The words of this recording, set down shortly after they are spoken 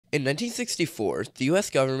In 1964, the U.S.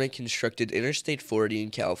 government constructed Interstate 40 in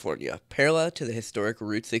California, parallel to the historic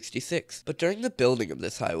Route 66. But during the building of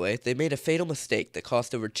this highway, they made a fatal mistake that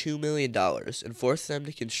cost over $2 million and forced them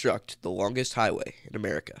to construct the longest highway in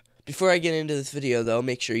America. Before I get into this video though,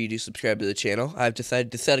 make sure you do subscribe to the channel. I've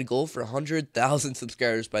decided to set a goal for 100,000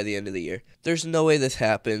 subscribers by the end of the year. There's no way this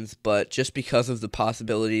happens, but just because of the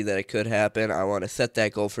possibility that it could happen, I want to set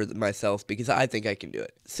that goal for myself because I think I can do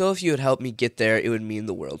it. So if you would help me get there, it would mean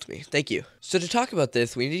the world to me. Thank you. So to talk about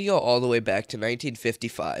this, we need to go all the way back to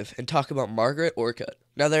 1955 and talk about Margaret Orcutt.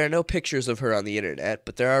 Now, there are no pictures of her on the internet,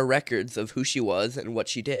 but there are records of who she was and what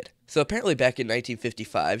she did. So apparently back in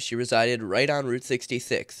 1955, she resided right on Route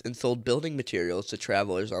 66 and sold building materials to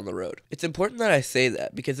travelers on the road. It's important that I say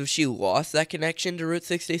that because if she lost that connection to Route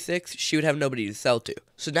 66, she would have nobody to sell to.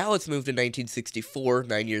 So now let's move to 1964,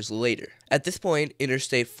 9 years later. At this point,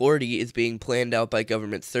 Interstate 40 is being planned out by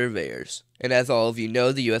government surveyors. And as all of you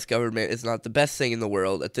know, the US government is not the best thing in the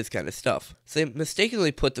world at this kind of stuff. So they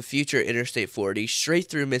mistakenly put the future Interstate 40 straight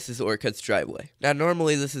through Mrs. Orcutt's driveway. Now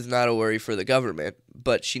normally this is not a worry for the government,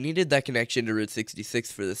 but she needed that connection to Route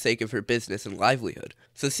 66 for the sake of her business and livelihood.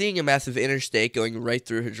 So seeing a massive interstate going right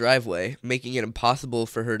through her driveway, making it impossible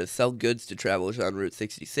for her to sell goods to travelers on Route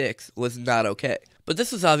 66, was not okay. But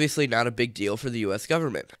this was obviously not a big deal for the US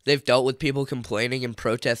government. They've dealt with people complaining and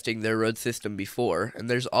protesting their road system before, and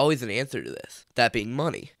there's always an answer to this, that being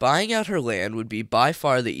money. Buying out her land would be by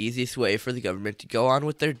far the easiest way for the government to go on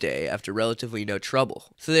with their day after relatively no trouble.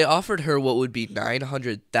 So they offered her what would be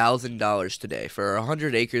 $900,000 today for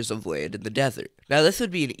 100 acres of land in the desert. Now this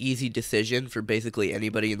would be an easy decision for basically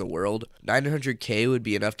anybody in the world. $900K would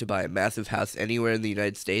be enough to buy a massive house anywhere in the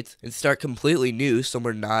United States and start completely new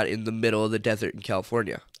somewhere not in the middle of the desert in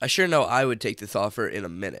California. I sure know I would take this offer in a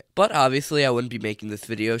minute. But obviously I wouldn't be making this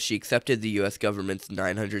video if she accepted the US government's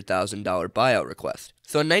 $900,000 buyout request.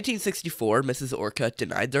 So in 1964, Mrs. Orcutt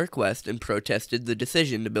denied the request and protested the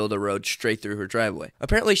decision to build a road straight through her driveway.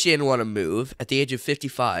 Apparently she didn't want to move, at the age of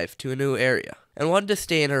 55, to a new area, and wanted to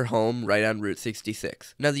stay in her home right on Route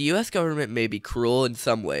 66. Now the US government may be cruel in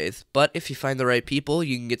some ways, but if you find the right people,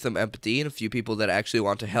 you can get some empathy and a few people that actually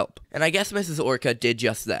want to help. And I guess Mrs. Orcutt did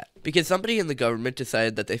just that, because somebody in the government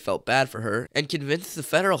decided that they felt bad for her and convinced the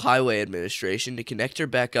Federal Highway Administration to connect her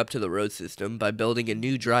back up to the road system by building a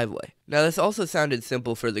new driveway. Now this also sounded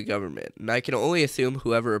simple for the government, and I can only assume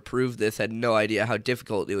whoever approved this had no idea how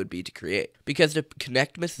difficult it would be to create. Because to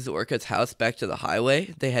connect Mrs. Orcutt's house back to the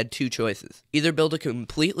highway, they had two choices. Either build a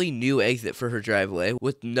completely new exit for her driveway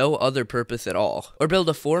with no other purpose at all, or build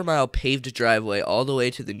a 4-mile paved driveway all the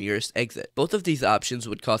way to the nearest exit. Both of these options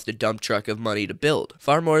would cost a dump truck of money to build,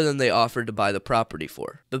 far more than they offered to buy the property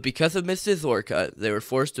for. But because of Mrs. Orcutt, they were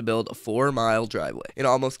forced to build a 4-mile driveway, an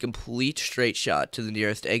almost complete straight shot to the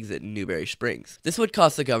nearest exit in Newberry Springs. This would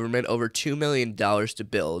cost the government over $2 million to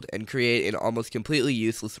build and create an almost completely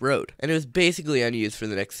useless road, and it was basically unused for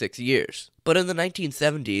the next 6 years. But in the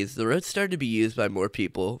 1970s, the road started to be used by more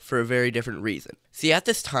people for a very different reason. See, at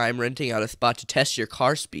this time, renting out a spot to test your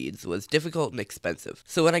car speeds was difficult and expensive.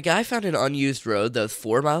 So when a guy found an unused road that was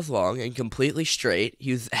 4 miles long and completely straight,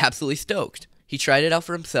 he was absolutely stoked. He tried it out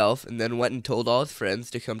for himself and then went and told all his friends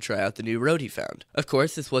to come try out the new road he found. Of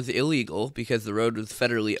course, this was illegal because the road was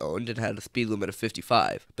federally owned and had a speed limit of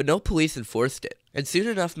 55, but no police enforced it. And soon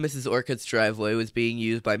enough, Mrs. Orcutt's driveway was being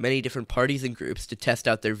used by many different parties and groups to test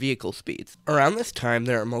out their vehicle speeds. Around this time,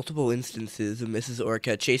 there are multiple instances of Mrs.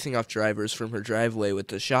 Orcutt chasing off drivers from her driveway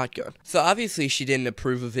with a shotgun. So obviously she didn't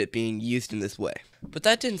approve of it being used in this way. But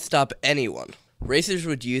that didn't stop anyone. Racers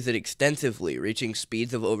would use it extensively, reaching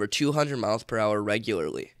speeds of over 200 miles per hour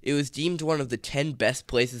regularly. It was deemed one of the 10 best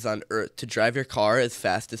places on Earth to drive your car as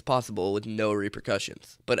fast as possible with no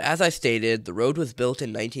repercussions. But as I stated, the road was built in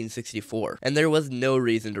 1964, and there was no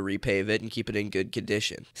reason to repave it and keep it in good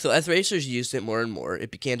condition. So as racers used it more and more, it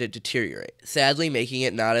began to deteriorate, sadly making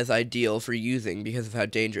it not as ideal for using because of how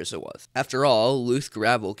dangerous it was. After all, loose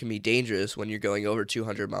gravel can be dangerous when you're going over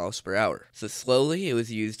 200 miles per hour. So slowly, it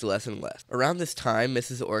was used less and less. Around this time,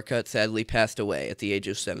 Mrs. Orcutt sadly passed away at the age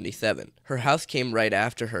of 77. Her house came right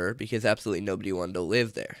after her because absolutely nobody wanted to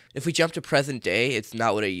live there. If we jump to present day, it's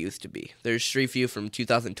not what it used to be. There's street view from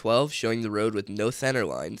 2012 showing the road with no center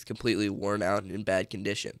lines, completely worn out and in bad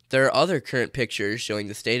condition. There are other current pictures showing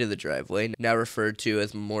the state of the driveway, now referred to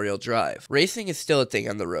as Memorial Drive. Racing is still a thing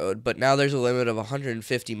on the road, but now there's a limit of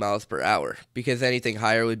 150 miles per hour, because anything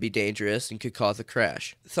higher would be dangerous and could cause a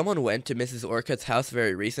crash. Someone went to Mrs. Orcutt's house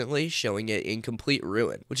very recently, showing it in in complete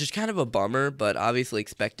ruin, which is kind of a bummer, but obviously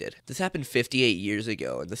expected. This happened 58 years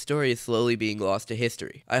ago, and the story is slowly being lost to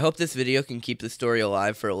history. I hope this video can keep the story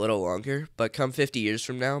alive for a little longer, but come 50 years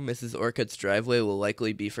from now, Mrs. Orcutt's driveway will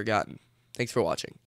likely be forgotten. Thanks for watching.